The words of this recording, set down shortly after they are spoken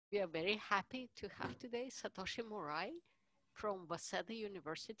We are very happy to have today Satoshi Murai from Waseda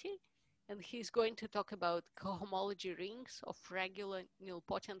University, and he's going to talk about cohomology rings of regular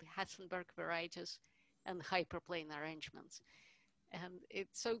nilpotent Hessenberg varieties and hyperplane arrangements. And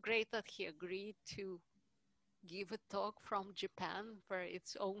it's so great that he agreed to give a talk from Japan, where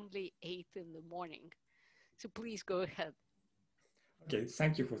it's only 8 in the morning. So please go ahead. Okay,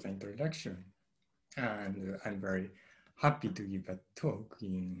 thank you for the introduction. And I'm very happy to give a talk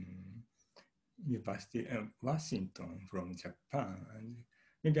in University of Washington from Japan. And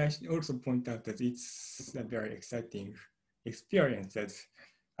maybe I should also point out that it's a very exciting experience that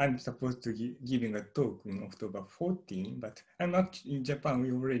I'm supposed to be giving a talk in October 14, but I'm actually in Japan,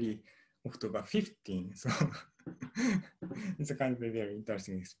 we already October 15, so it's a kind of a very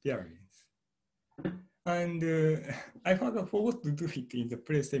interesting experience. And I forgot to do it in the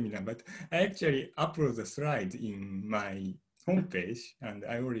pre-seminar, but I actually upload the slides in my homepage, and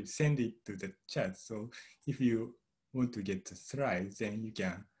I already send it to the chat. So if you want to get the slides, then you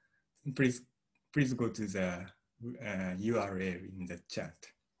can please go to the URL in the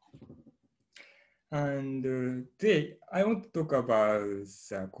chat. And today I want to talk about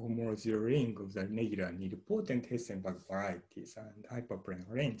the cohomology ring of the regular nilpotent Hessenberg varieties and hyperplane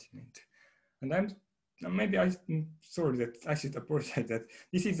arrangement. And I'm sorry that I should apologize that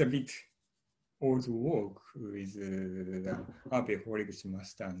this is a bit old work with Abe, Horiguchi,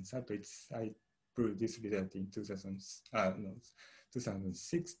 Masuda, and Sato. I proved this result in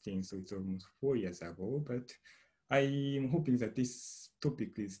 2016, so it's almost 4 years ago. But I'm hoping that this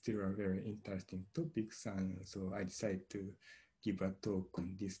topic is still a very interesting topic, and so I decided to give a talk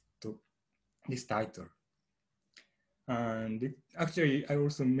on this title. And actually, I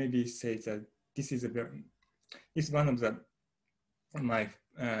also maybe say that this is it's one of my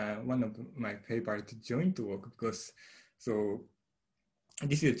favorite joint work, because so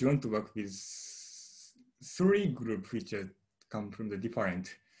this is a joint work with 3 groups which come from the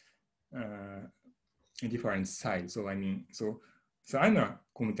different sides. So I mean, so I'm a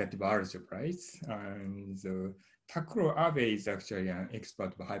commutative algebraist, and Takuro Abe is actually an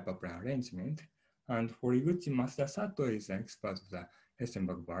expert of hyperplane arrangement, and Horiguchi, Masuda, Sato is an expert of the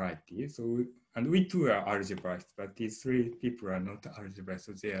Hessenberg variety. So, and we too are algebraists, but these 3 people are not algebraists,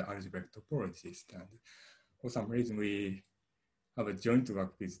 so they are algebraic topologists. And for some reason, we have a joint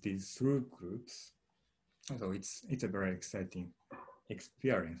work with these 3 groups. So it's a very exciting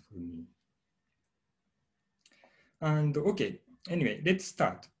experience for me. And okay, anyway, let's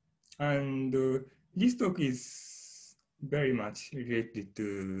start. And this talk is very much related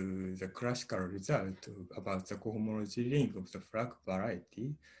to the classical result about the cohomology ring of the Flach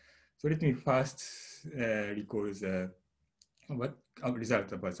variety. So let me first recall what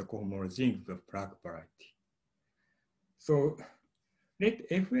result about the cohomology ring of the Flach variety. So let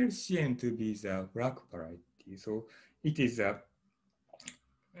FLCN to be the Flach variety. So it is a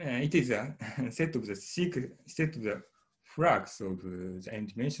set of the flux of the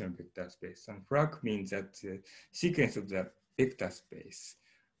n-dimensional vector space, and flux means that sequence of the vector space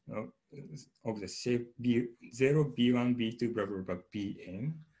of the shape B0, B1, B2, blah, blah, blah,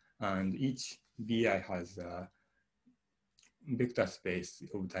 Bn, and each Bi has a vector space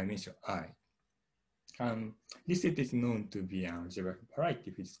of dimension I. And this set is known to be an algebraic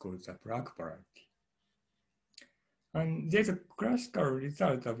variety, which is called the Flach variety. And there's a classical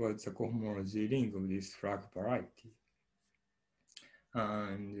result about the cohomology ring of this Flach variety.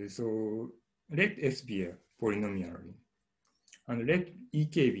 And so let S be a polynomial ring, and let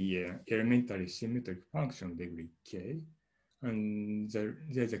Ek be an elementary symmetric function of degree K. And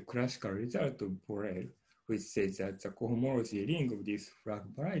there's a classical result of Borel, which says that the cohomology ring of this Flach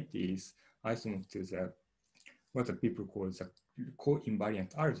variety is isomorphic to what the people call the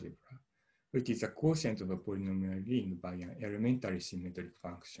co-invariant algebra, which is a quotient of a polynomial ring by an elementary symmetric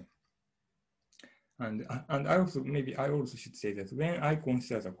function. And I also should say that when I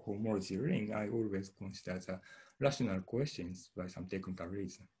consider the cohomology ring, I always consider the rational questions by some technical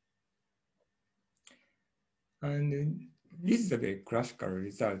reason. And this is a very classical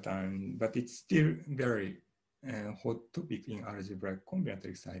result, but it's still very hot topic in algebraic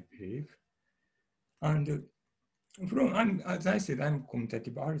combinatorics, I believe. And as I said, I'm a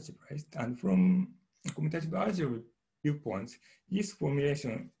commutative algebraist, and from commutative algebra viewpoints, this formula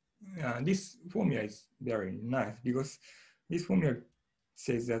is very nice, because this formula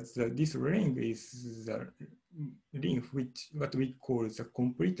says that this ring is the ring what we call the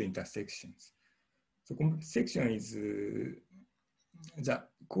complete intersections. So complete section is the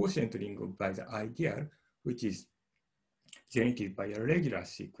quotient ring by the ideal, which is generated by a regular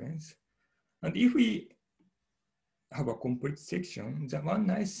sequence. And if we have a complete section, the one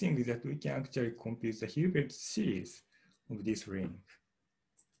nice thing is that we can actually compute the Hilbert series of this ring.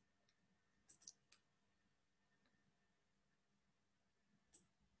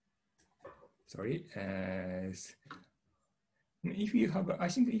 Sorry. If you have, I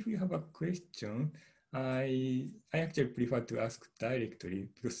think if you have a question, I actually prefer to ask directly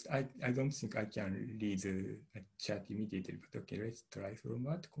because I don't think I can read the chat immediately. But okay, let's try from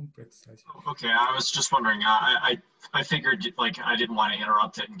what complex. Okay, I was just wondering. I figured like I didn't want to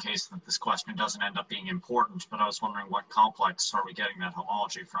interrupt it in case that this question doesn't end up being important. But I was wondering what complex are we getting that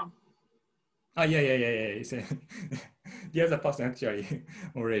homology from? Ah, yeah. The other person actually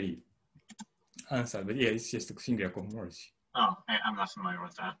already answered, but yeah, it's just a singular cohomology. Oh, I'm not familiar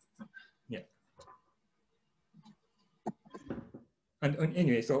with that. Yeah. And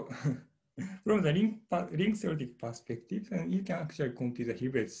anyway, so from the ring theoretic perspective, you can actually compute the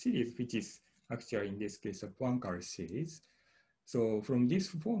Hilbert series, which is actually in this case a Poincare series. So from this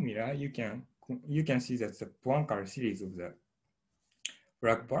formula, you can see that the Poincare series of the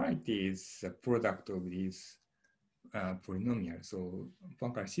Bragg variety is the product of these polynomials. So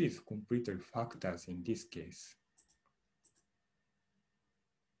Poincare series completely factors in this case.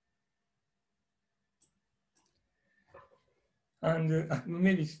 And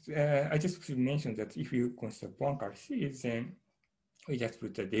maybe I just should mention that if you consider Poincare series, then we just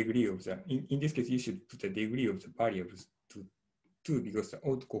put the degree of the, in this case, you should put the degree of the variables to 2 because the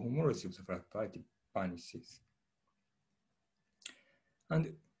odd cohomology of the Bragg variety vanishes.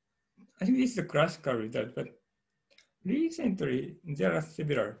 And I think this is a classical result, but recently there are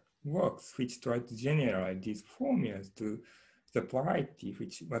several works which try to generalize these formulas to the variety,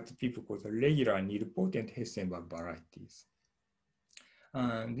 which what people call the regular nilpotent Hessenberg varieties.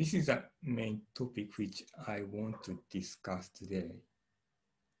 And this is the main topic which I want to discuss today.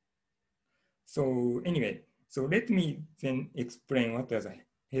 So anyway, so let me then explain what are the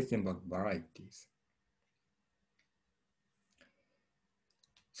Hessenberg varieties.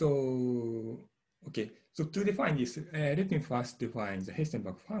 So, okay, so to define this, let me first define the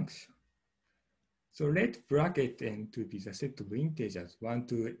Hessenberg function. So let bracket n to be the set of integers 1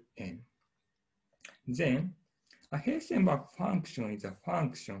 to n. Then a Hessenberg function is a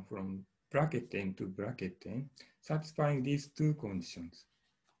function from bracket n to bracket n, satisfying these two conditions.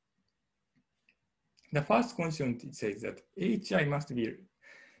 The first condition says that hi must be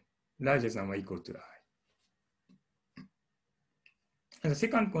larger than or equal to I. And the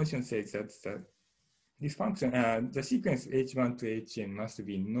second condition says that this function, the sequence h1 to hn must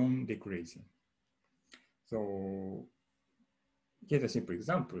be non-decreasing. So here's a simple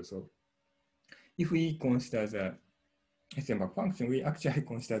example. So if we consider the Hessenberg function, we actually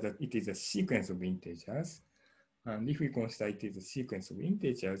consider that it is a sequence of integers. And if we consider it is a sequence of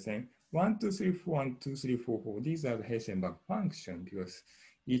integers, then 1, 2, 3, 4, and 2, 3, 4, 4, these are the Hessenberg function because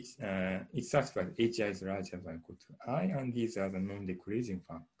it satisfies hi is larger than or equal to I, and these are the non-decreasing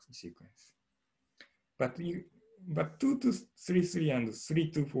sequence. But 2 to 3, 3, and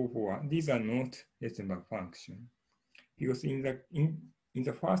 3 to 4, 4, these are not Hessenberg function because in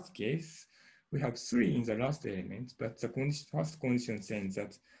the first case, we have 3 in the last element, but the first condition says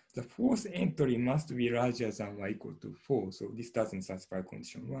that the fourth entry must be larger than or equal to 4. So this doesn't satisfy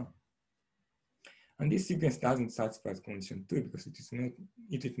condition 1. And this sequence doesn't satisfy condition 2 because it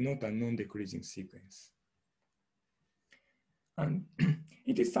is not a non-decreasing sequence. And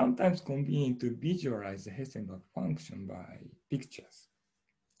it is sometimes convenient to visualize the Hessenberg function by pictures,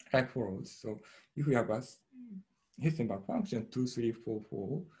 like follows. So if we have a Hessenberg function 2, 3, 4,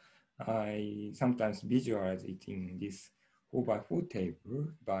 4, I sometimes visualize it in this 4x4 table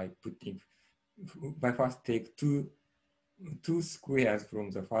by first take two squares from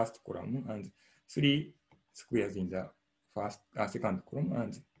the first column and 3 squares in the second column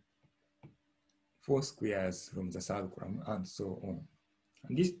and 4 squares from the third column and so on.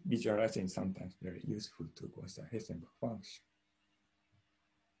 And this visualization is sometimes very useful to consider Hessenberg function.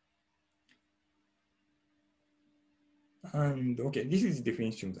 And okay, this is the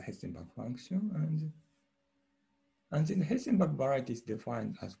definition of the Hessenberg function. And then the Hessenberg variety is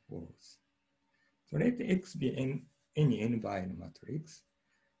defined as follows. So let X be any n by n matrix.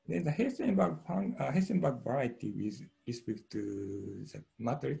 Then the Hessenberg variety with respect to the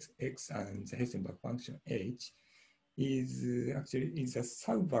matrix X and the Hessenberg function H is actually a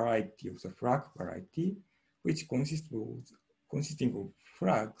sub-variety of the flag variety, which consisting of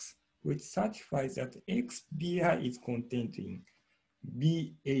flags which satisfies that XBI is contained in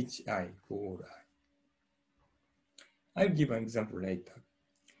BHI for all I. I'll give an example later.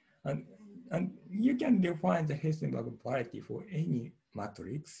 And you can define the Hessenberg variety for any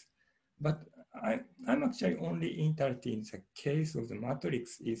matrix, but I'm actually only interested in the case of the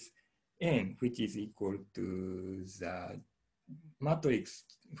matrix is N, which is equal to the matrix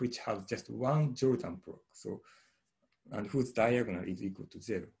which has just one Jordan block, so and whose diagonal is equal to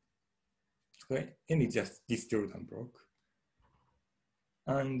 0. So N is just this Jordan block.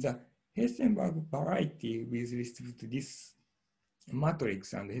 And the Hessenberg variety with respect to this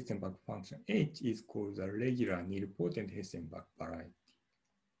matrix and Hessenberg function H is called the regular nilpotent Hessenberg variety.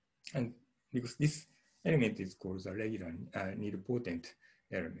 And because this element is called the regular nilpotent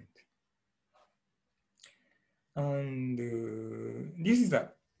element. And this is the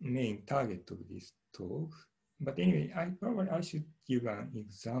main target of this talk. But anyway, I should give an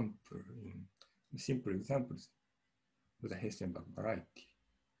example, simple examples of the Hessenberg variety.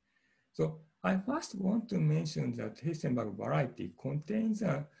 So I first want to mention that Hessenberg variety contains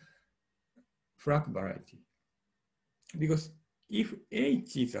a Flach variety. Because if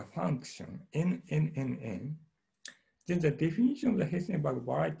H is a function, n, then the definition of the Hessenberg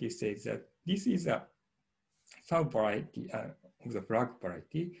variety says that this is a sub-variety of the Flach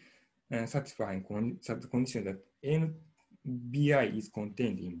variety, satisfying the condition that nbi is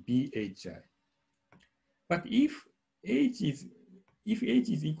contained in bhi. But if H is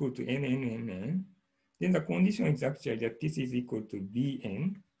equal to n, then the condition is actually that this is equal to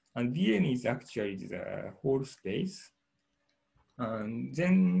Bn, and Bn is actually the whole space. And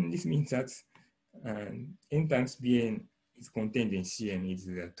then this means that n times Bn is contained in Cn is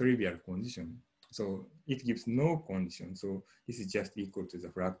a trivial condition. So it gives no condition. So this is just equal to the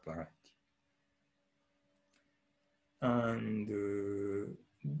Flach variety. And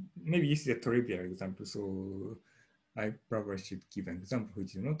maybe this is a trivial example. So I probably should give an example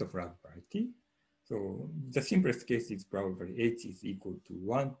which is not a Flach variety. So the simplest case is probably H is equal to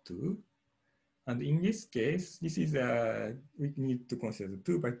 1, 2. And in this case, this is we need to consider the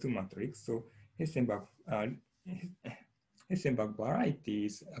 2 by 2 matrix. So Hessenberg variety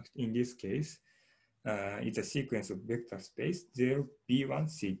is, in this case, it's a sequence of vector space 0, B1,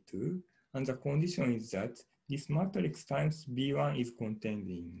 C2. And the condition is that this matrix times B1 is contained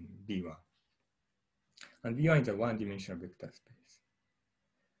in B1. And B1 is a one-dimensional vector space.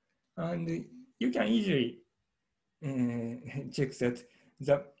 And you can easily check that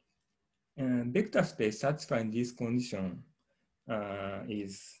the vector space satisfying this condition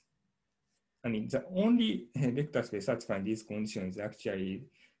is, the only vector space satisfying this condition is actually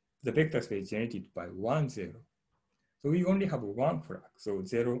the vector space generated by 1, 0. So we only have one Flach. So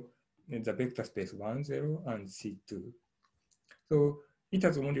 0, the vector space 1, 0, and C2. So it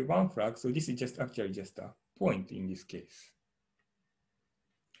has only one Flach. So this is just actually just a point in this case.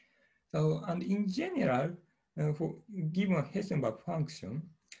 So, and in general, for given a Hessenberg function,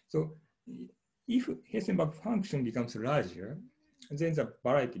 so if Hessenberg function becomes larger, then the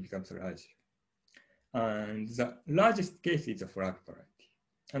variety becomes larger. And the largest case is a Flach variety.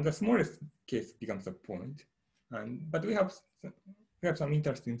 And the smallest case becomes a point. But we have some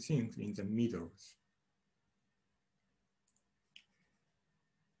interesting things in the middles.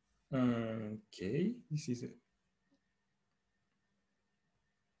 Okay, this is it.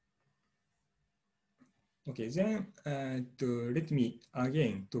 Okay, then let me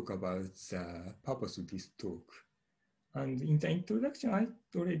again talk about the purpose of this talk. And in the introduction, I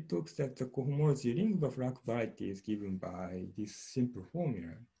already talked that the cohomology ring of Flach variety is given by this simple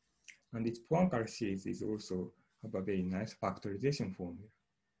formula. And its Poincare series is also have a very nice factorization formula.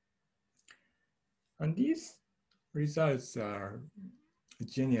 And these results are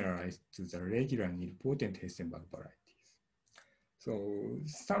generalized to the regular nilpotent Hessenberg varieties. So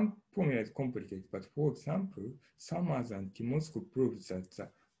some formula is complicated, but for example, Summers and Tymoczko proves that the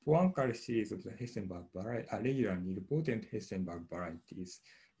Poincare series of the Hessenberg variety, a regular nilpotent Hessenberg varieties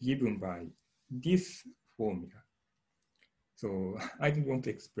given by this formula. So I don't want to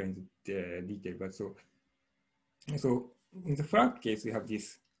explain the detail, but so in the Flach case, we have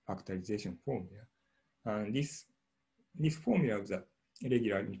this factorization formula. And this formula of the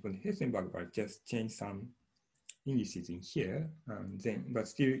regular nilpotent Hessenberg variety just change some indices in here, and then but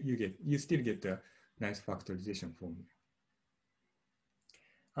still you still get a nice factorization formula.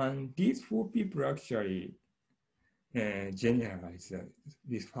 And these four people actually generalize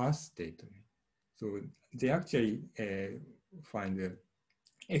this first statement. So they actually find the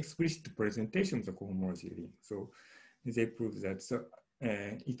explicit presentation of the cohomology ring. So they prove that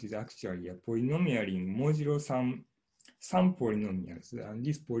it is actually a polynomial ring modulo some polynomials, and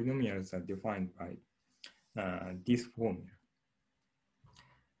these polynomials are defined by this formula.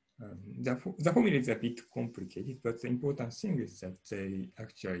 The formula is a bit complicated, but the important thing is that they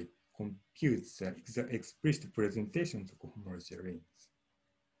actually compute the explicit presentation of the cohomology rings.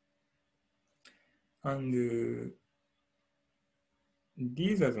 And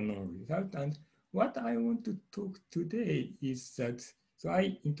these are the known results. And what I want to talk today is that, so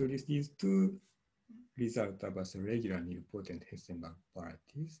I introduced these two results about the regular nilpotent Hessenberg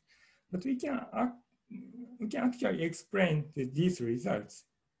varieties, but we can actually explain these results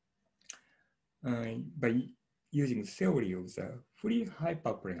by using the theory of the free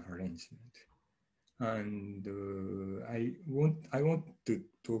hyperplane arrangement. And I want to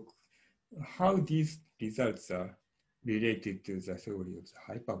talk how these results are related to the theory of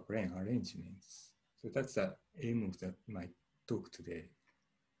the hyperplane arrangements. So that's the aim of my talk today.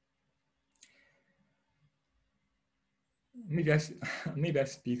 Maybe I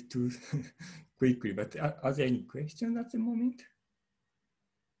speak too quickly, but are there any questions at the moment?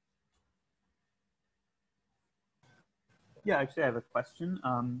 Yeah, actually, I have a question.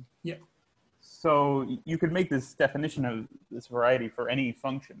 Yeah. So you could make this definition of this variety for any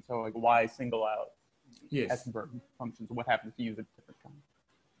function. So like y single out Hessenberg functions. What happens if you use a different kind?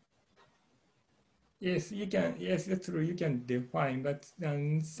 Yes, you can. Yes, that's true. You can define, but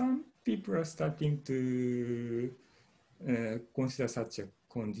some people are starting to consider such a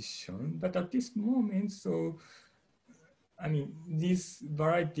condition. But at this moment, so I mean, these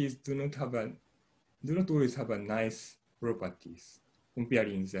varieties do not always have a nice properties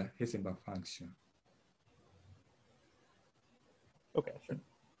comparing the Hessenberg function. Okay, sure.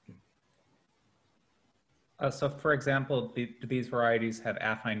 So for example, do these varieties have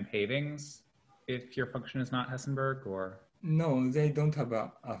affine pavings if your function is not Hessenberg, or? No, they don't have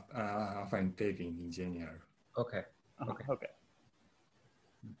a affine paving in general. Okay. Okay. Okay.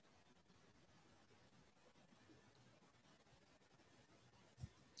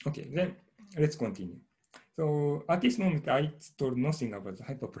 Okay, then let's continue. So at this moment, I told nothing about the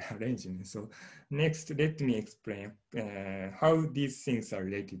hyperplane arrangement. So next, let me explain how these things are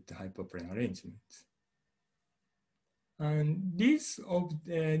related to hyperplane arrangements. And these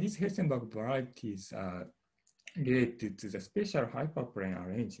Hessenberg varieties are related to the special hyperplane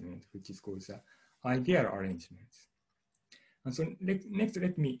arrangement, which is called the ideal arrangement. And so next,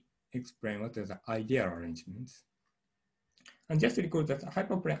 let me explain what are the ideal arrangements. And just recall that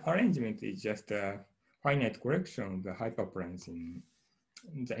hyperplane arrangement is just a finite collection of the hyperplanes in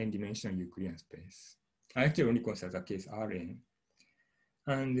the n-dimensional Euclidean space. I actually only consider the case Rn.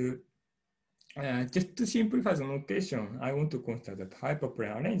 And just to simplify the notation, I want to consider that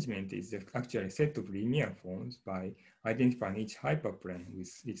hyperplane arrangement is actually a set of linear forms by identifying each hyperplane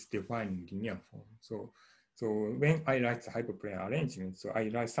with its defining linear form. So when I write the hyperplane arrangement, so I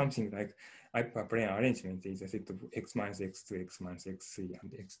write something like hyperplane arrangement is a set of x minus x2, x minus x3,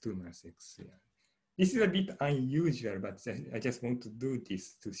 and x2 minus x3. This is a bit unusual, but I just want to do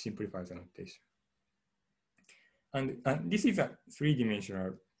this to simplify the notation. And this is a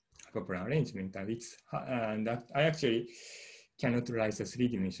three-dimensional hyperplane arrangement, and that I actually cannot write a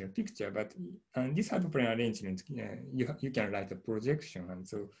three-dimensional picture, but this hyperplane arrangement, you can write a projection, and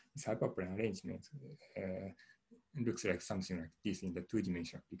so this hyperplane arrangement looks like something like this in the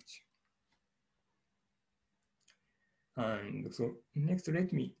two-dimensional picture. And so next,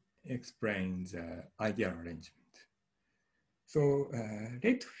 let me explain the ideal arrangement. So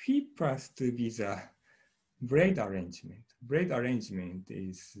let phi plus to be the braid arrangement. Braid arrangement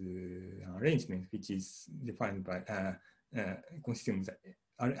is an arrangement which is defined by consisting of the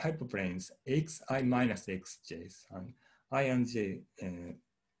hyperplanes xi minus xj's, and I and j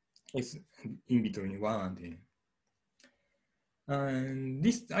is in between 1 and n. And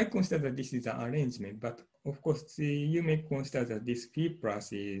this, I consider that this is an arrangement, but of course, you may consider that this phi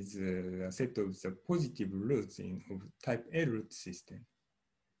plus is a set of the positive roots of type L root system.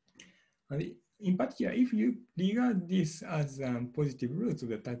 And in particular, if you regard this as positive roots of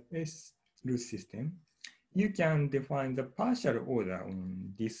the type S root system, you can define the partial order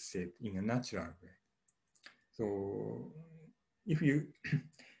on this set in a natural way. So if you,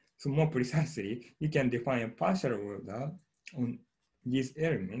 so more precisely, you can define a partial order on these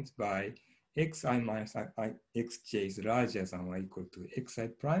elements by xi minus xj is larger than or equal to xi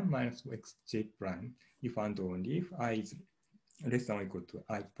prime minus xj prime if and only if I is less than or equal to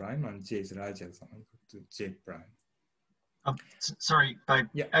I prime and j is larger than or equal to j prime. Sorry, by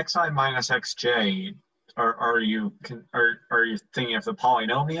xi minus xj, are you thinking of the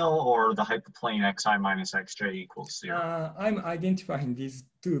polynomial or the hyperplane xi minus xj equals 0? I'm identifying these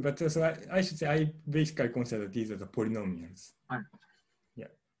two, but so I should say I basically consider these as the polynomials. Yeah.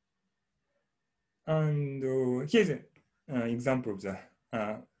 And here's an example of the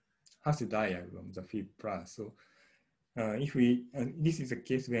Hasse diagram, the phi plus. So if we, this is a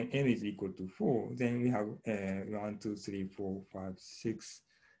case when n is equal to 4, then we have 1, 2, 3, 4, 5, 6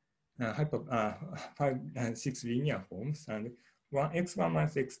 six linear forms, and x1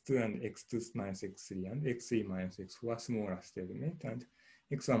 minus x2 and x2 minus x3 and x3 minus x4 are smallest element, and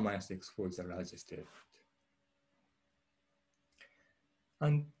x1 minus x4 is the largest element.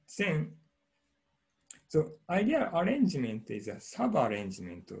 And then, so ideal arrangement is a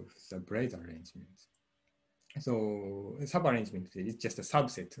sub-arrangement of the braid arrangement. So sub-arrangement is just a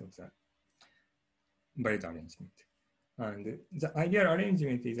subset of the braid arrangement. And the ideal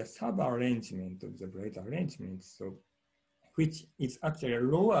arrangement is a sub-arrangement of the braid arrangement, so which is actually a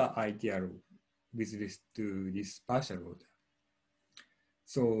lower ideal with respect to this partial order.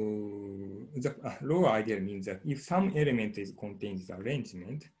 So the lower ideal means that if some element is contained in the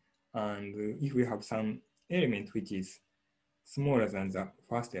arrangement, and if we have some element which is smaller than the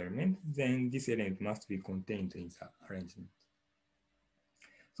first element, then this element must be contained in the arrangement.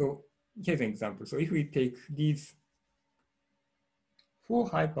 So here's an example. So if we take these 4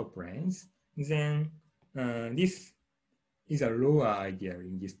 hyperplanes, then this is a lower ideal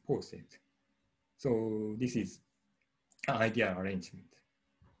in this poset. So this is an ideal arrangement.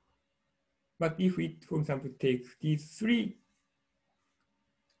 But if we, for example, take these 3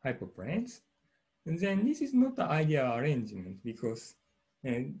 hyperplanes, then this is not the ideal arrangement because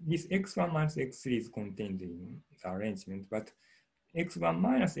this x1 minus x3 is contained in the arrangement, but x1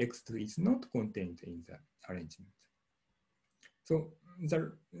 minus x2 is not contained in the arrangement. So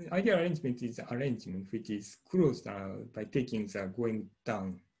the ideal arrangement is the arrangement which is closed out by taking the going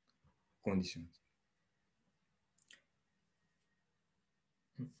down conditions.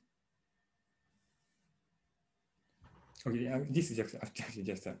 Okay, this is actually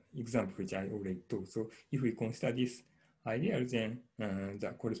just an example which I already taught. So if we consider this ideal, then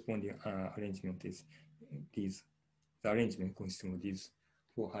the corresponding arrangement is these. The arrangement consists of these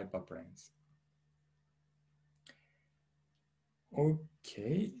 4 hyperplanes.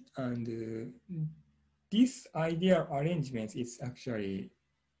 Okay, and this ideal arrangement is actually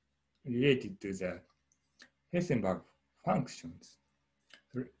related to the Hessenberg functions.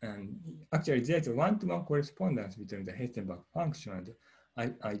 And actually, there's a one-to-one correspondence between the Hessenberg function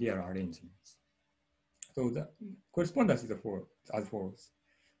and ideal arrangements. So the correspondence is as follows.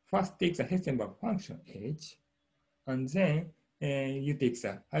 First, take the Hessenberg function H, and then you take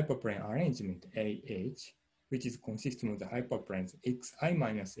the hyperplane arrangement AH, which is consisting of the hyperplanes xi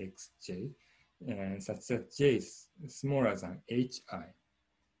minus xj, such that j is smaller than hi.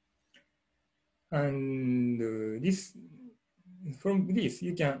 And from this,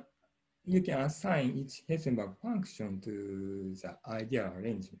 you can assign each Hessenberg function to the ideal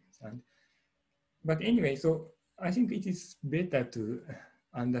arrangement. But anyway, so I think it is better to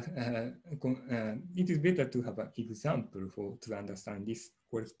it is better to have an example to understand this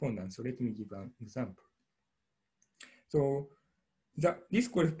correspondence. So let me give an example. So this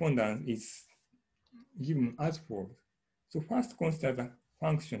correspondence is given as follows. So first consider the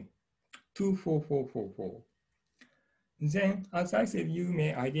function 2, 4, 4, 4, 4. Then, as I said, you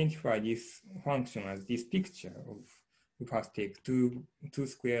may identify this function as this picture of, you first take two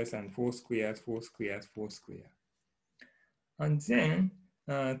squares and 4 squares, 4 squares, 4 squares. And then,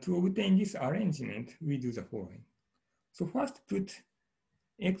 to obtain this arrangement, we do the following. So first put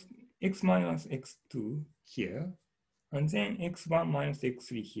x minus x2 here, and then x1 minus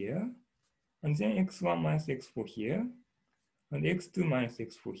x3 here, and then x1 minus x4 here, and x2 minus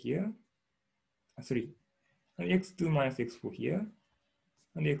x4 here, and x2 minus x4 here,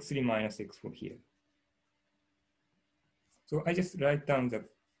 and x3 minus x4 here. So I just write down that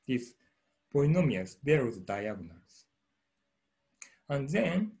these polynomials below the diagonals. And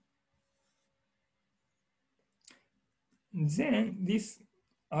then this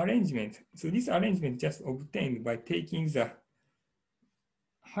arrangement, so this arrangement just obtained by taking the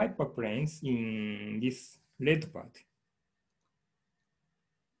hyperplanes in this red part.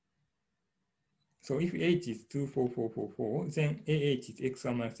 So if H is 2, 4, 4, 4, 4, then AH is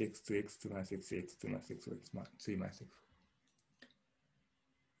x1 minus x2, x2 minus x3, x2 minus x4, x3 minus x4.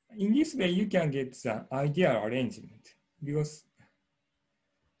 In this way, you can get the ideal arrangement because,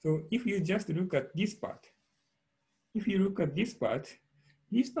 so if you just look at this part, if you look at this part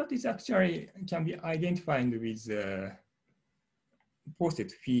is actually can be identified with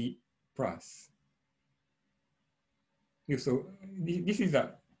poset phi plus. So this is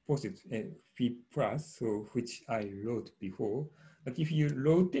a poset phi plus, so which I wrote before. But if you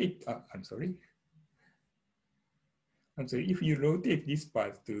rotate, if you rotate this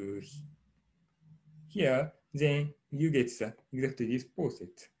part to here, then you get exactly this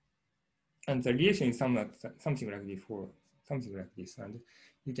poset. And the relation is something like this, and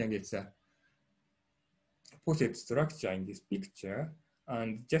you can get the poset structure in this picture.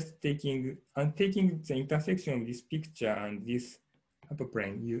 And just taking the intersection of this picture and this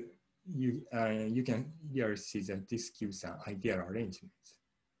hyperplane, you can here see that this gives an ideal arrangement.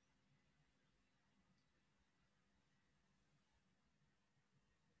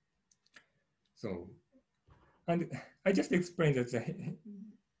 So, and I just explained that the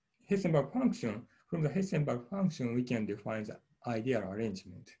Hessenberg function, from the Hessenberg function, we can define the ideal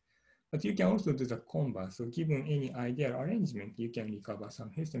arrangement. But you can also do the converse. So given any ideal arrangement, you can recover some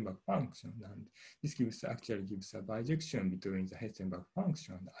Hessenberg function. And this actually gives a bijection between the Hessenberg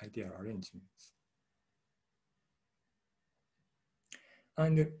function and the ideal arrangements.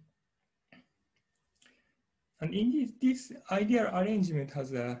 And in this ideal arrangement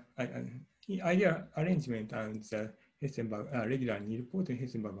has a ideal arrangement, and the Hessenberg regular nilpotent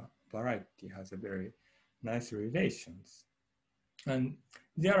Hessenberg variety has a very nice relations. And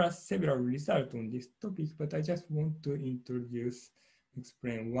there are several results on this topic, but I just want to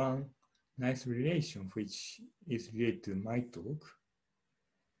explain one nice relation which is related to my talk.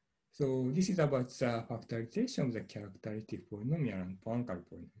 So this is about the factorization of the characteristic polynomial and Poincare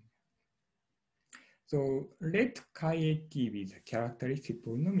polynomial. So let chi-at be the characteristic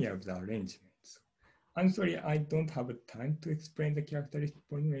polynomial of the arrangement. I'm sorry, I don't have time to explain the characteristic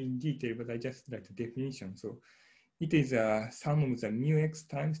polynomial in detail, but I just like the definition. So it is a sum of the mu x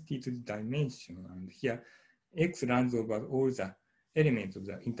times t to the dimension. And here, x runs over all the elements of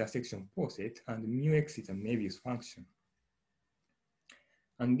the intersection poset, and mu x is a Möbius function.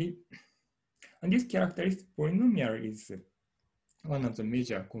 And this characteristic polynomial is one of the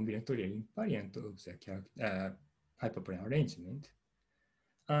major combinatorial invariant of the hyperplane arrangement.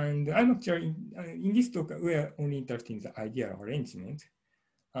 And I'm actually, in this talk, we are only interested in the ideal arrangement.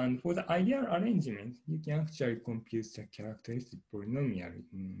 And for the ideal arrangement, you can actually compute the characteristic polynomial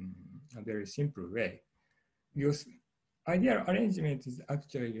in a very simple way. Because ideal arrangement is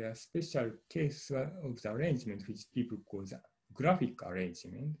actually a special case of the arrangement which people call the graphic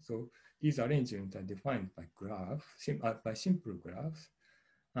arrangement. So these arrangements are defined by by simple graphs.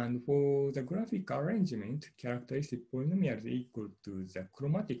 And for the graphic arrangement, characteristic polynomial is equal to the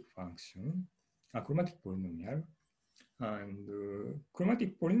chromatic function, a chromatic polynomial. And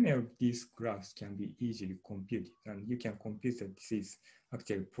chromatic polynomial of these graphs can be easily computed. And you can compute that this is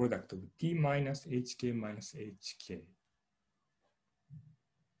actually product of t minus hk minus hk.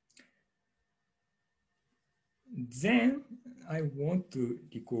 Then I want to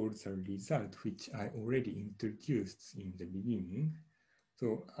record the result which I already introduced in the beginning.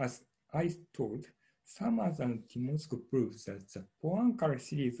 So as I told, Summers and Tymoczko proves that the Poincare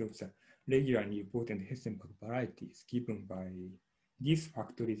series of the regular nilpotent Hessenberg varieties given by this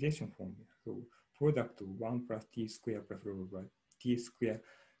factorization formula. So product of 1 plus t squared plus t squared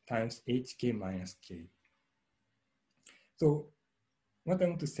times hk minus k. So what I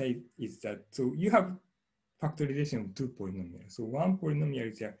want to say is that, so you have factorization of two polynomials. So one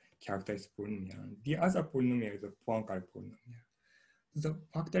polynomial is a characteristic polynomial, and the other polynomial is a Poincare polynomial. The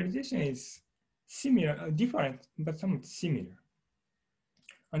factorization is similar, different, but somewhat similar.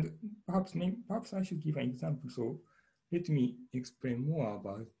 And perhaps I should give an example. So let me explain more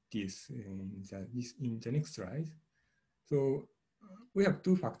about this in the next slide. So we have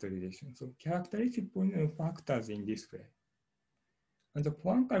two factorizations. So characteristic polynomial factors in this way. And the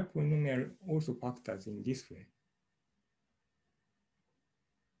Poincare polynomial also factors in this way.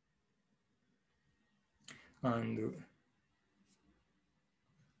 And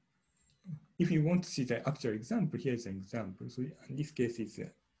if you want to see the actual example, here's an example. So in this case, it's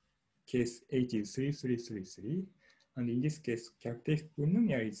case 83333. And in this case, characteristic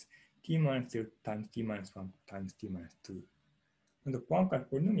polynomial is t minus 0 times t minus 1 times t minus 2. And the Poincare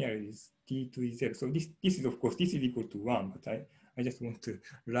polynomial is t to the 0. So this is, of course, this is equal to 1, but I just want to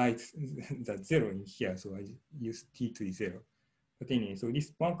write the 0 in here. So I use t to the 0. But anyway, so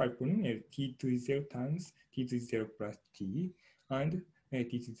this Poincare polynomial is t to the 0 times t to the 0 plus t, and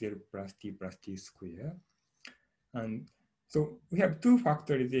t to the 0 plus t squared. And so we have two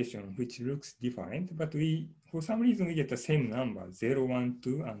factorization which looks different, but for some reason we get the same number, 0, 1,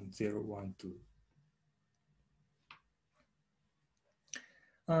 2, and 0, 1, 2.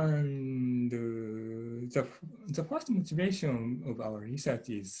 And the first motivation of our research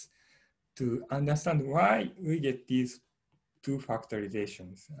is to understand why we get these two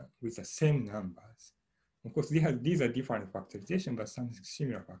factorizations with the same numbers. Of course, these are different factorization, but some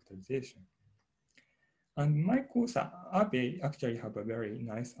similar factorization. And my co-author Abe actually have a very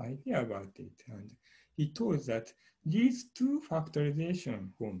nice idea about it. And he told that these two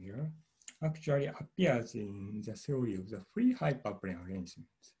factorization formula actually appears in the theory of the free hyperplane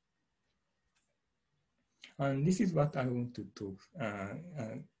arrangements. And this is what I want to talk,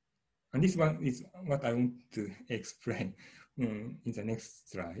 and this one is what I want to explain in the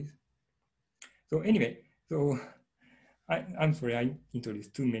next slide. So anyway, so I'm sorry, I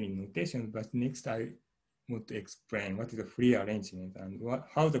introduced too many notations, but next I want to explain what is a free arrangement and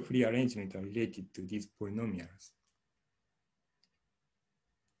how the free arrangement are related to these polynomials.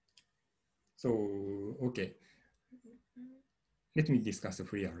 So, okay, let me discuss the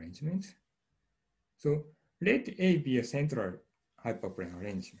free arrangement. So let A be a central hyperplane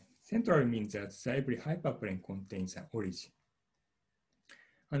arrangement. Central means that every hyperplane contains an origin.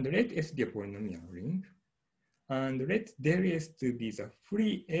 And let S be a polynomial ring. And let del S to be the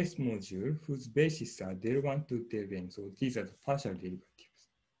free S module whose bases are del 1 to del n. So these are the partial derivatives.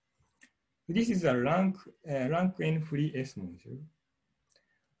 This is a rank n free S module.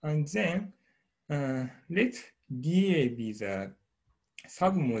 And then let dA be the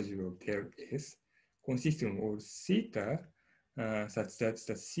submodule of del S consisting of theta such that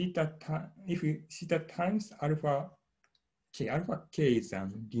the theta, if theta times alpha k is a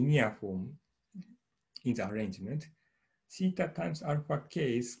linear form in the arrangement, theta times alpha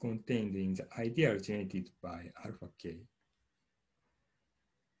k is contained in the ideal generated by alpha k.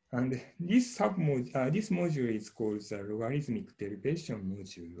 And this this module is called the logarithmic derivation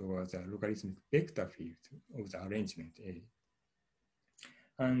module or the logarithmic vector field of the arrangement A.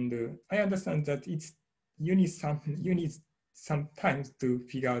 And I understand that you need some time to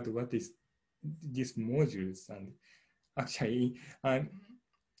figure out what is these modules, and actually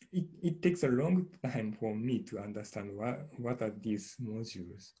it takes a long time for me to understand what are these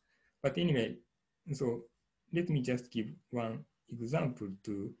modules. But anyway, so let me just give one example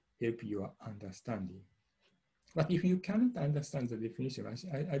to help your understanding. But if you cannot understand the definition,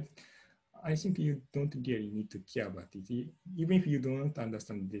 I think you don't really need to care about it. Even if you do not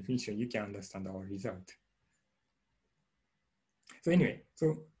understand the definition, you can understand our result. So anyway,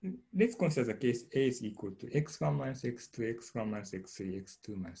 so let's consider the case A is equal to x1 minus x2, x1 minus x3,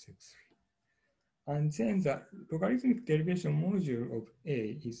 x2 minus x3. And then the logarithmic derivation module of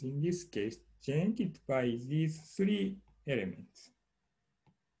A is in this case generated by these three elements.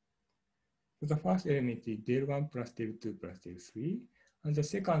 So the first element is del 1 plus del 2 plus del 3. And the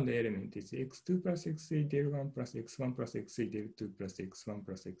second element is x2 plus x3 del 1 plus x1 plus x3 del 2 plus x1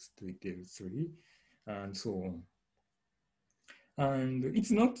 plus x2 del 3, and so on. And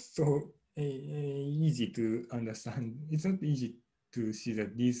it's not so easy to understand. It's not easy to see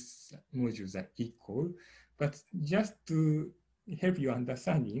that these modules are equal, but just to help you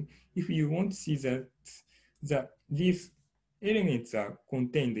understanding, if you want to see that these elements are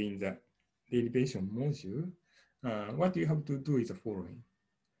contained in the derivation module, what you have to do is the following.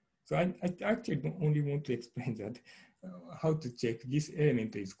 So I actually don't only want to explain that how to check this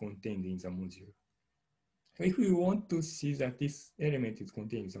element is contained in the module. So if you want to see that this element is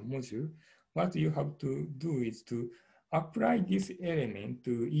contained in the module, what you have to do is to apply this element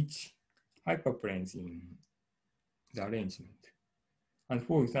to each hyperplanes in the arrangement. And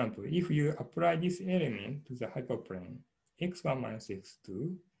for example, if you apply this element to the hyperplane x1 minus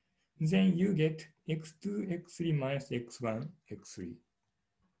x2, then you get x2, x3 minus x1, x3.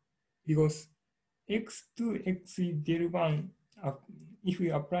 Because x2, x3 del 1, if we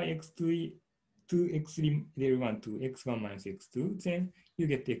apply x2 to x3 del 1 to x1 minus x2, then you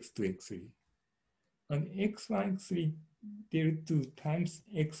get x2, x3. And x1, x3 del 2 times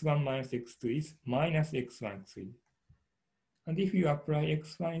x1 minus x2 is minus x1, x3. And if you apply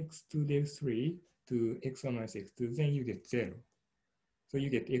x1, x2 del 3 to x1 minus x2, then you get 0. So you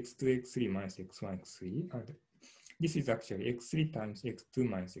get x2, x3 minus x1, x3. And this is actually x3 times x2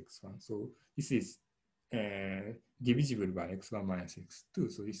 minus x1. So this is divisible by x1 minus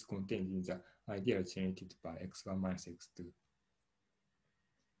x2. So it's contained in the ideal generated by x1 minus x2.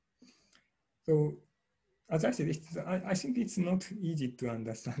 So as I said, I think it's not easy to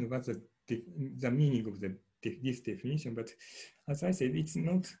understand what the meaning of this definition. But as I said, it's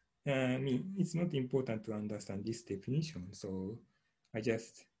not important to understand this definition. So I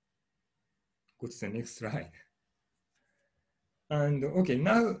just go to the next slide. And okay,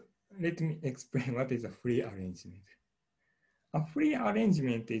 now let me explain what is a free arrangement. A free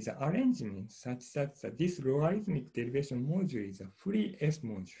arrangement is an arrangement such that this logarithmic derivation module is a free S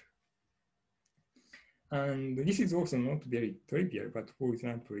module. And this is also not very trivial, but for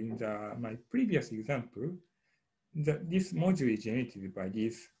example, in my previous example, this module is generated by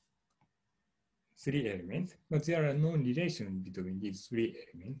these three elements, but there are no relation between these three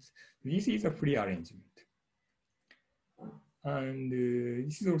elements. This is a free arrangement. And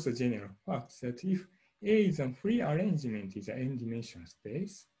this is also general fact that if A is a free arrangement in the n-dimensional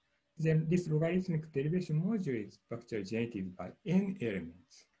space, then this logarithmic derivation module is actually generated by n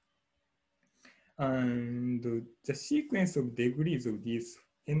elements. And the sequence of degrees of these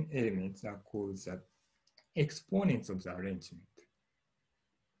n elements are called the exponents of the arrangement.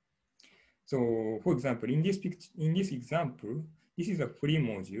 So, for example, in this example, this is a free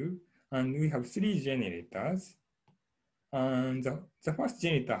module, and we have 3 generators. And the first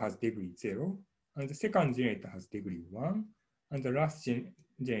generator has degree 0, and the second generator has degree 1, and the last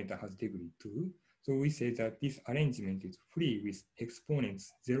generator has degree 2. So we say that this arrangement is free with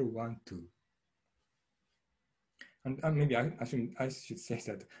exponents 0, 1, 2. And maybe I should say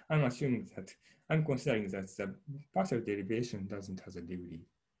that I'm considering that the partial derivation doesn't have a degree.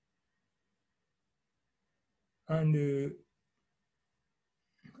 And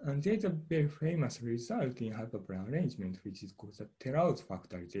there's a very famous result in hyperplane arrangement, which is called the Terraus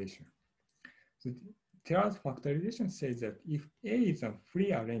factorization. So Terraus factorization says that if A is a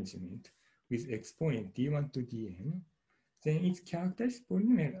free arrangement with exponent d1 to dn, then its characteristic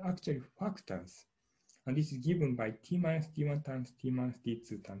polynomial actually factors. And this is given by t minus d1 times t minus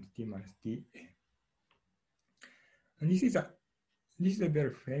d2 times t minus dn. And this is a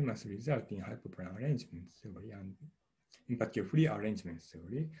very famous result in hyperplane arrangement theory, and in particular free arrangement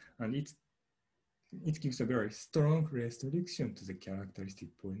theory, and it gives a very strong restriction to the characteristic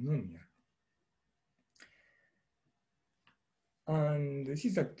polynomial. And this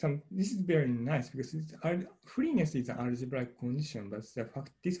is very nice because freeness is an algebraic condition, but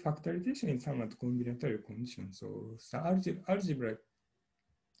this factorization is somewhat combinatorial condition. So the algebra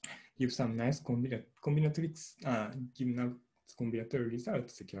gives some nice combinatorics, give out combinatorial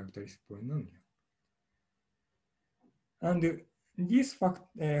results, the characteristic polynomial. And this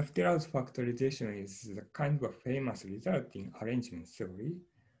Terraus factorization is a kind of a famous result in arrangement theory,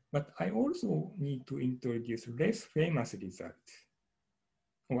 but I also need to introduce less famous result.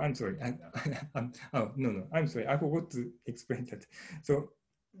 Oh, I'm sorry. I'm sorry. I forgot to explain that. So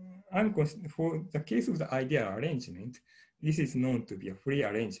for the case of the ideal arrangement, this is known to be a free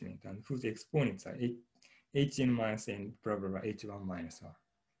arrangement, and whose exponents are hn minus n, blah, blah, blah, h1 minus r.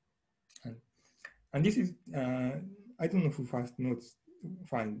 And this is, I don't know who first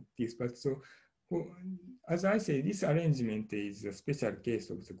find this, but so as I say, this arrangement is a special case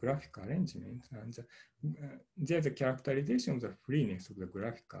of the graphical arrangement, and there's a characterization of the freeness of the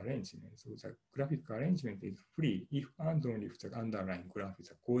graphical arrangement. So the graphical arrangement is free if and only if the underlying graph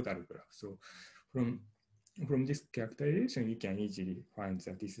is a caudal graph. So from this characterization, you can easily find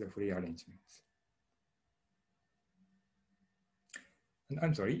that this is a free arrangement. And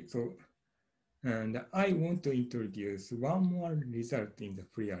I'm sorry, and I want to introduce one more result in the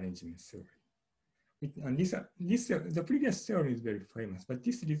free arrangement theory. And the previous theorem is very famous, but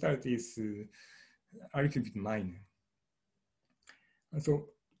this result is a little bit minor. And so,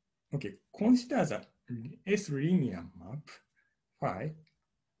 okay, consider the S linear map phi,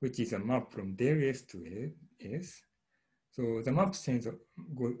 which is a map from del S to S. So the map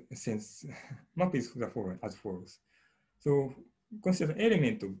map is as follows. So consider the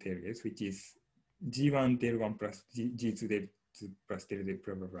element of del S, which is G1 del 1 plus G2 del 2 plus del del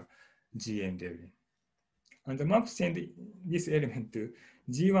blah blah blah Gn del n. And the map send this element to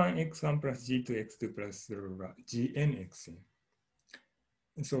G1 x1 plus G2 x2 plus blah blah blah Gn xn.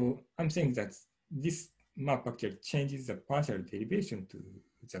 So I'm saying that this map actually changes the partial derivation to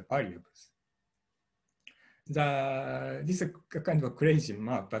the variables. This is a kind of a crazy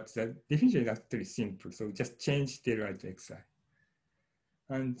map, but the definition is actually simple. So just change del I to xi.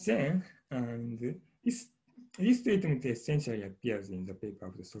 And then, this statement essentially appears in the paper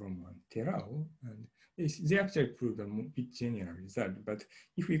of the Solomon and Terao, and they actually prove a bit general result. But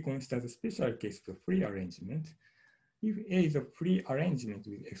if we consider the special case of the free arrangement, if A is a free arrangement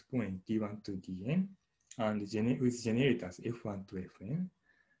with exponent d1 to dn, and with generators f1 to fn,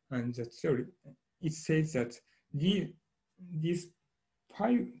 and the theory, it says that this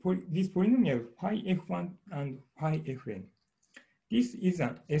polynomial phi f1 and phi fn, this is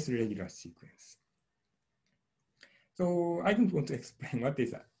an S regular sequence. So I don't want to explain what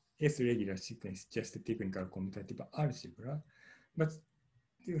is an S regular sequence, just a technical commutative algebra. But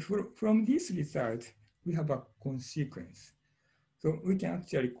from this result, we have a consequence. So we can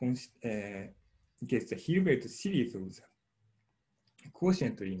actually get the Hilbert series of the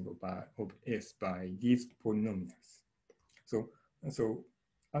quotient ring of S by these polynomials. So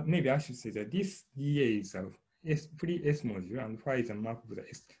maybe I should say that this dA is a free S module, and phi is a map of the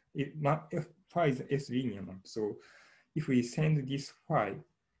S. Phi is the S linear map. So if we send this phi,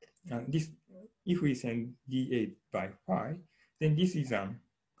 if we send dA by phi, then this is an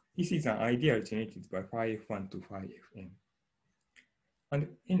ideal generated by phi f1 to phi fn.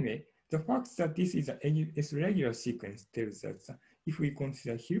 And anyway, the fact that this is a regular sequence tells us that if we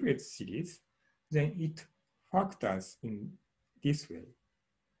consider Hilbert series, then it factors in this way.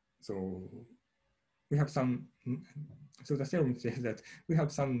 So we have some, so the theorem says that we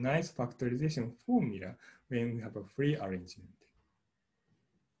have some nice factorization formula when we have a free arrangement.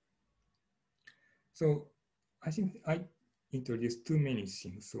 So I think I introduced too many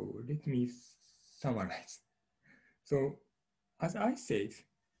things, so let me summarize. So as I said,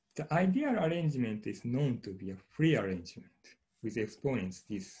 the ideal arrangement is known to be a free arrangement with exponents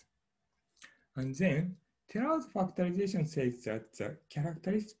this. And then Terrell's factorization says that the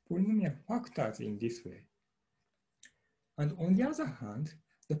characteristic polynomial factors in this way. And on the other hand,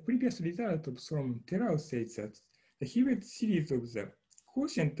 the previous result of from Terrell says that the Hilbert series of the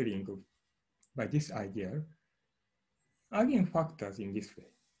quotient ring by this ideal again factors in this way.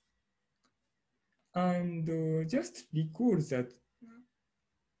 And just recall that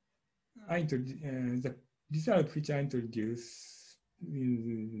the result which I introduced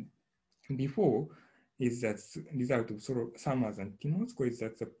before is that result of Summers and Tymoczko is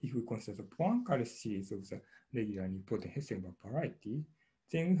that if we consider the Poincare series of the regular nilpotent Hessenberg variety,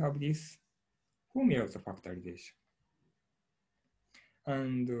 then we have this formula of the factorization.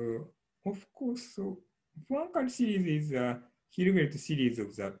 And of course, so Poincare series is a Hilbert series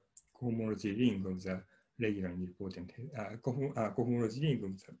of the cohomology ring of the regular nilpotent cohomology ring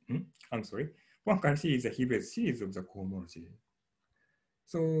of the, I'm sorry, Poincare series is a Hilbert series of the cohomology ring.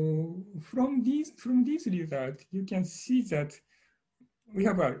 So from these results, you can see that we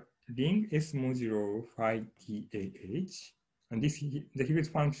have a ring S modulo phi TAH, and this the Hilbert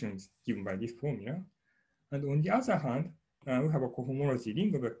function is given by this formula. And on the other hand, we have a cohomology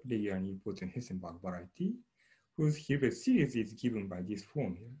ring of a regular nilpotent Hessenberg variety, whose Hilbert series is given by this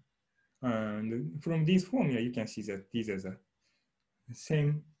formula. And from this formula, you can see that these are the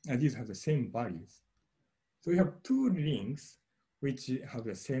same. These have the same values. So we have two rings which have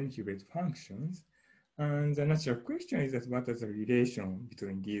the same Hilbert functions. And the natural question is that what is the relation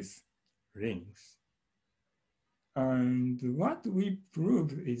between these rings? And what we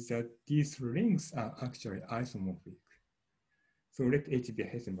proved is that these rings are actually isomorphic. So let H be a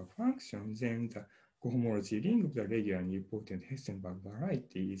Hessenberg function, then the cohomology ring of the regular nilpotent Hessenberg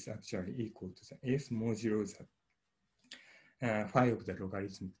variety is actually equal to the S modulo the phi of the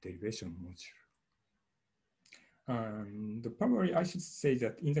logarithmic derivation module. And probably I should say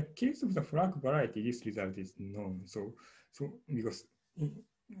that in the case of the Flach variety, this result is known. So because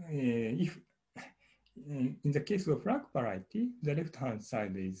if in the case of Flach variety, the left-hand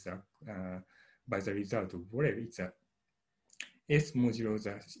side is by the result of Borel, it's a S modulo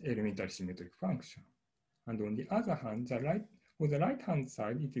the elementary symmetric function. And on the other hand, on the right-hand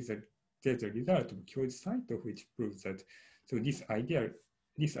side, there's a result of Sato, which proves that this idea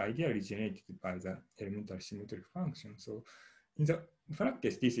originated by the elementary symmetric function. So in the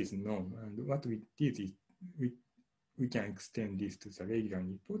practice, this is known. And what we did is we can extend this to the regular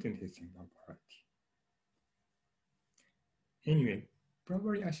nilpotent Hessenberg variety. Anyway,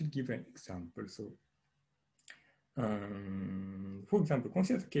 probably I should give an example. So for example,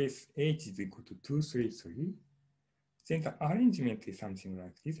 consider the case H is equal to 2, 3, 3. Then the arrangement is something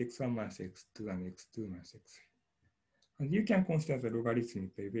like this, x1 minus x2 and x2 minus x3. And you can consider the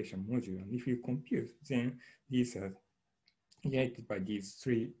logarithmic derivation module. And if you compute, then these are generated by these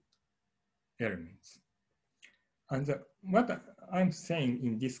three elements. And what I'm saying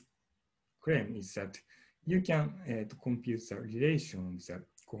in this claim is that you can compute the relation of the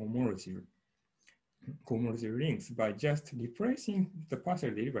cohomology rings by just replacing the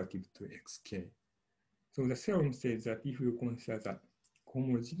partial derivative to xk. So the theorem says that if you consider the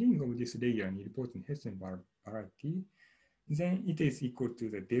cohomology ring of this regular nilpotent Hessenberg variety, then it is equal to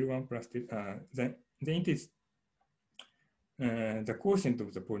the del 1 plus then it is the quotient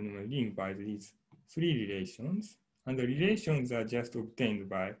of the polynomial ring by these three relations, and the relations are just obtained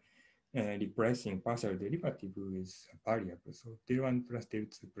by replacing partial derivative with variable. So del 1 plus del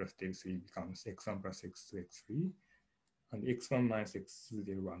 2 plus del 3 becomes x1 plus x2 x3, and x1 minus x2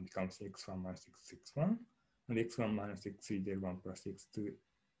 del 1 becomes x1 minus x2 x1, and x1 minus x3 del 1 plus x2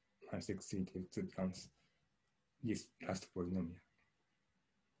 minus x3 del 2 becomes this last polynomial.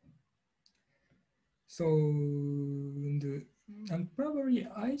 So, and probably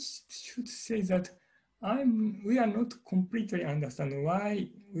I should say that we are not completely understand why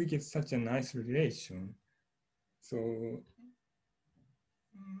we get such a nice relation. So,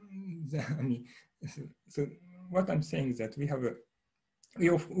 so what I'm saying is that we have we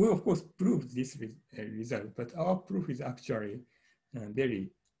of course proved this result, but our proof is actually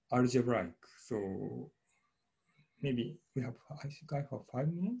very algebraic. So maybe we have, I think I have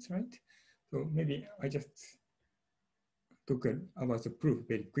 5 minutes, right? So maybe I just talk about the proof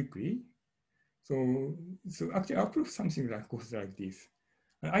very quickly. So actually I'll prove something like goes like this.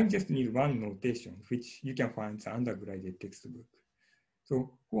 I just need one notation, which you can find in the undergraduate textbook.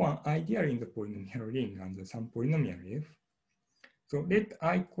 So for an ideal in the polynomial ring and some polynomial f, so let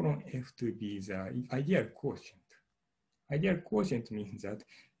I colon f to be the ideal quotient. Ideal quotient means that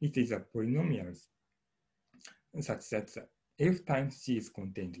it is a polynomial such that f times g is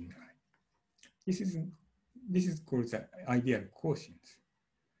contained in I. This is called the ideal quotient.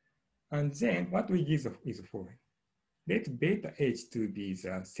 And then what we give is following. Let beta h to be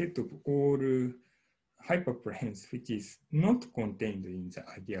the set of all hyperplanes which is not contained in the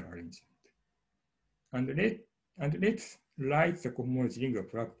ideal arrangement. And let's write the cohomology ring of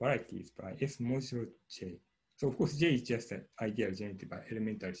Bragg varieties by S modulo J. So of course J is just an ideal generated by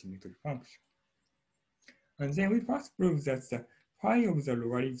elementary symmetric function. And then we first prove that the phi of the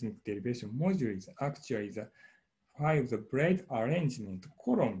logarithmic derivation module is actually the phi of the braid arrangement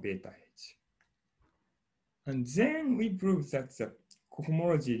colon beta h. And then we prove that the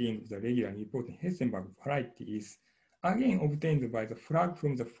cohomology ring of the regular nilpotent Hessenberg variety is again obtained by the flag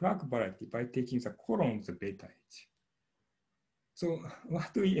from the flag variety by taking the colon of the beta h. So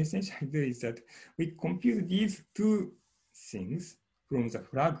what we essentially do is that we compute these two things from the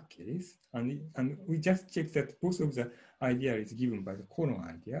flag case, and we just check that both of the ideal is given by the colon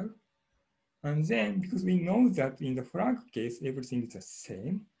ideal. And then because we know that in the flag case, everything is the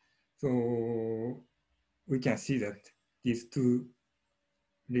same, so we can see that these two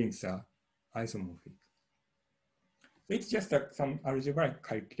rings are isomorphic. So it's just some algebraic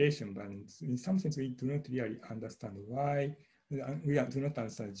calculation, but in some sense, we do not really understand why, we do not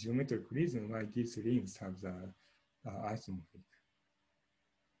understand the geometric reason why these rings have the isomorphic.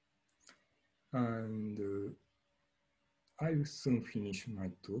 And I will soon finish my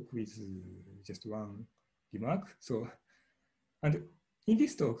talk with just one remark. So, and in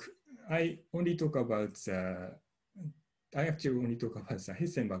this talk, I only talk about the, I actually only talk about the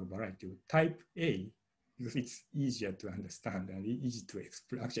Hessenberg variety of type A, because it's easier to understand and easy to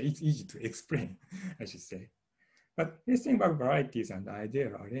explain. Actually, it's easy to explain, I should say. But Hessenberg varieties and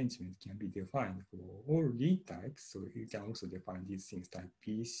ideal arrangement can be defined for all Lie types. So you can also define these things type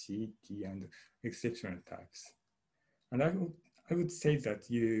P, C, T, and exceptional types. And I would say that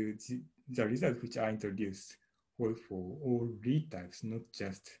the result which I introduced hold for all Lie types, not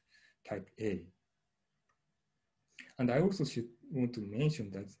just type A. And I also should want to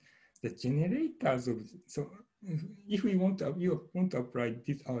mention that the generators of, so if we want to apply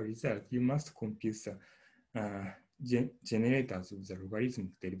this our result, you must compute the generators of the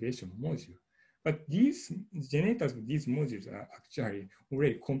logarithmic derivation module. But these generators of these modules are actually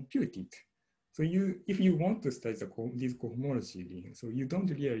already computed. So if you want to study these cohomology rings, so you don't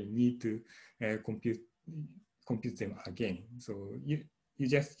really need to compute them again. So you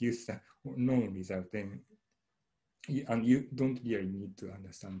just use the known result, and you don't really need to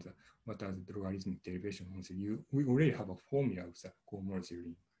understand what are the logarithmic derivation module. We already have a formula of the cohomology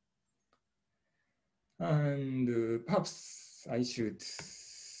ring. And perhaps I should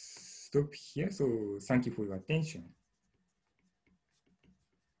stop here. So thank you for your attention.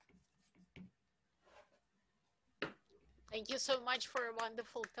 Thank you so much for a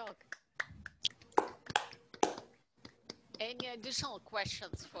wonderful talk. Any additional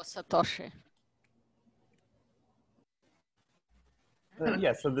questions for Satoshi?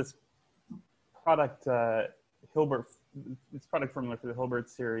 Yeah, so this product, Hilbert, this product formula for the Hilbert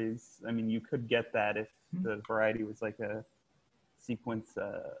series, I mean, you could get that if the variety was like a sequence,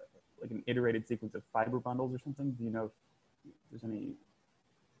 like an iterated sequence of fiber bundles or something. Do you know if there's any,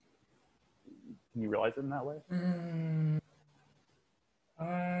 can you realize it in that way?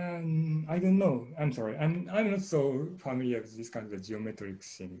 I don't know. I'm sorry. I'm not so familiar with this kind of geometric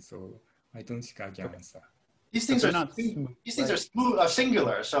thing, so I don't think I can answer. These things are not smooth, these things are smooth,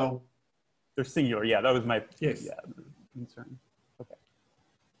 singular. So they're singular. Yeah, that was my concern. Okay.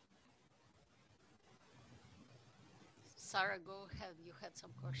 Sarah, go ahead. You had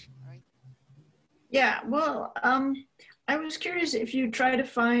some question, right? Yeah. Well, I was curious if you try to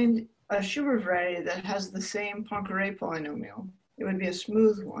find a Schubert variety that has the same Poincare polynomial. It would be a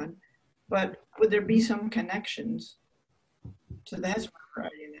smooth one, but would there be some connections to the Hessenberg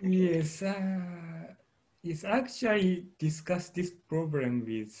variety? Yes. It's actually discussed this problem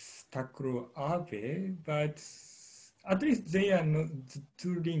with Takuro Abe, but at least they are not, the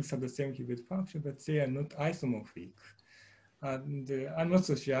two rings have the same Hilbert function, but they are not isomorphic. And I'm not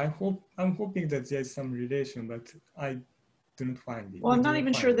so sure. I'm hoping that there's some relation, but I do not find it. Well, I'm not do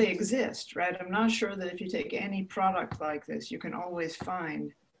even sure find they it. exist, right? I'm not sure that if you take any product like this, you can always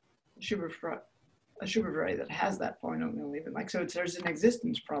find a Schubert variety that has that polynomial even. Like, so there's an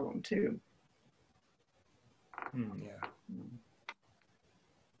existence problem too. Yeah.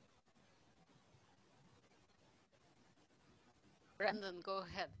 Brandon, go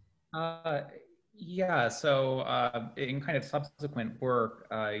ahead. Yeah, so in kind of subsequent work,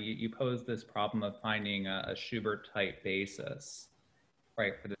 you pose this problem of finding a Schubert type basis,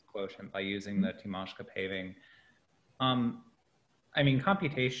 right, for this quotient by using the Tymoczko paving. I mean,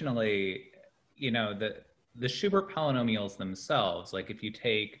 computationally, you know, the Schubert polynomials themselves, like if you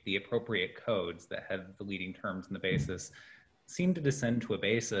take the appropriate codes that have the leading terms in the basis, seem to descend to a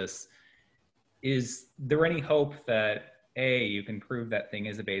basis. Is there any hope that A, you can prove that thing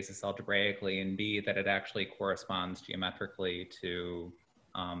is a basis algebraically, and B, that it actually corresponds geometrically to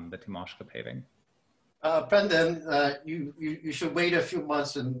the Tymoczko paving? Brendan, you should wait a few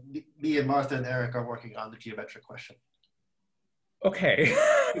months, and me and Martha and Eric are working on the geometric question. Okay.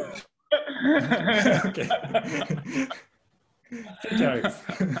 Okay. Thank you, Alex.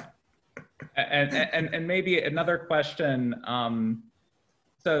 and maybe another question.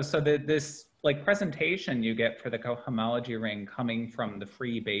 So this like presentation you get for the cohomology ring coming from the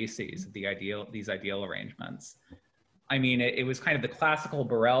free bases of these ideal arrangements. I mean, it was kind of the classical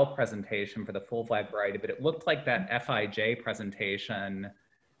Borel presentation for the full flag variety, but it looked like that Fij presentation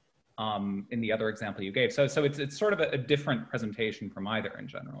in the other example you gave. So it's sort of a different presentation from either in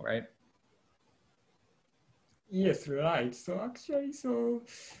general, right? Yes, right. So actually,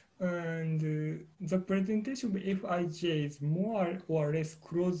 and the presentation of Fij is more or less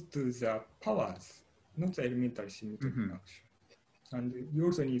close to the powers, not the elementary symmetric function. And you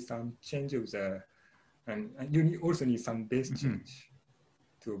also need some change of the, and you also need some base change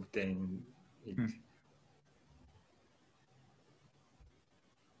to obtain it.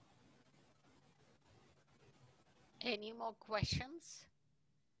 Any more questions?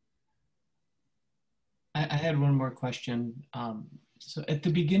 I had one more question. So at the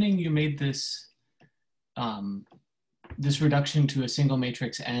beginning, you made this this reduction to a single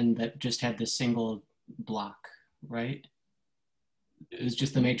matrix N that just had this single block, right? It was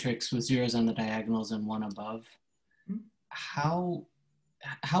just the matrix with zeros on the diagonals and one above. How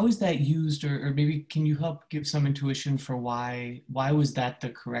is that used, or maybe can you help give some intuition for why was that the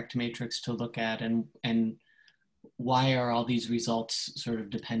correct matrix to look at, and why are all these results sort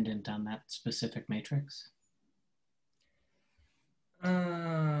of dependent on that specific matrix?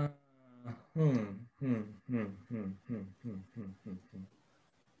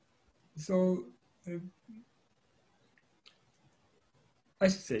 So I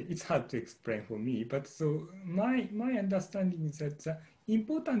should say it's hard to explain for me, but so my understanding is that the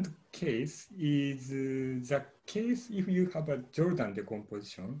important case is the case if you have a Jordan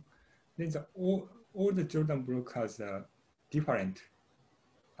decomposition, then all the Jordan block has a different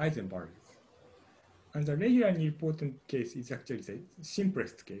eigenvalues. And the regular nilpotent case is actually the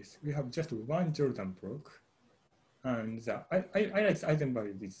simplest case. We have just one Jordan block, and I like the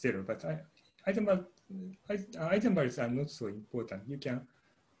eigenvalue is 0, but eigenvalues are not so important. You can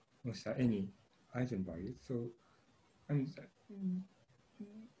consider any eigenvalue. So, and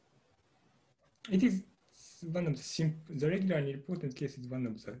it is one of the regular nilpotent case is one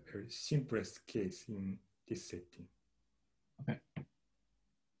of the very simplest case in this setting. Okay.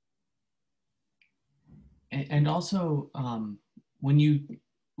 And also, when you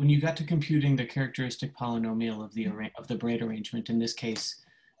got to computing the characteristic polynomial of the braid arrangement, in this case,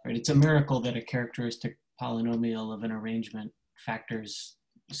 right, it's a miracle that a characteristic polynomial of an arrangement factors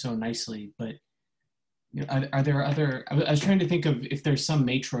so nicely. But you know, are there other? I was trying to think of if there's some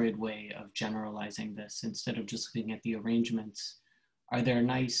matroid way of generalizing this instead of just looking at the arrangements. Are there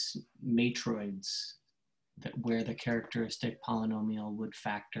nice matroids where the characteristic polynomial would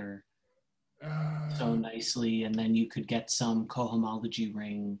factor so nicely, and then you could get some cohomology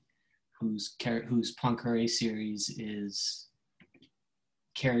ring whose Poincare series is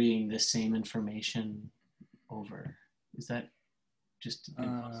carrying the same information over? Is that just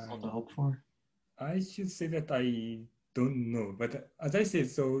impossible to hope for? I should say that I don't know, but as I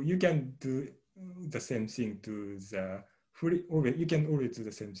said, so you can do the same thing to the free, or you can always do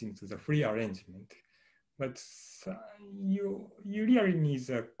the same thing to the free arrangement. But you really need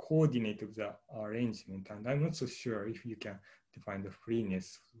the coordinate of the arrangement, and I'm not so sure if you can define the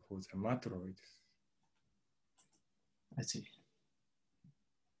freeness for the matroids. I see.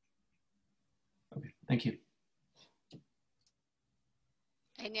 Okay, thank you.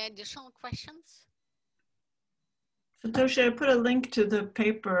 Any additional questions? Satoshi, I put a link to the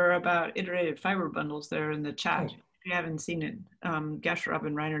paper about iterated fiber bundles there in the chat. I haven't seen it. Gasharov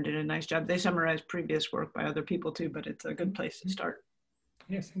and Reiner did a nice job. They summarized previous work by other people too, but it's a good place to start.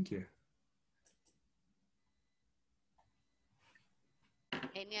 Yes, thank you.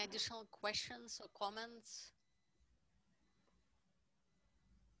 Any additional questions or comments?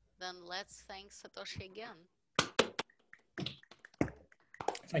 Then let's thank Satoshi again.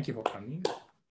 Thank you for coming.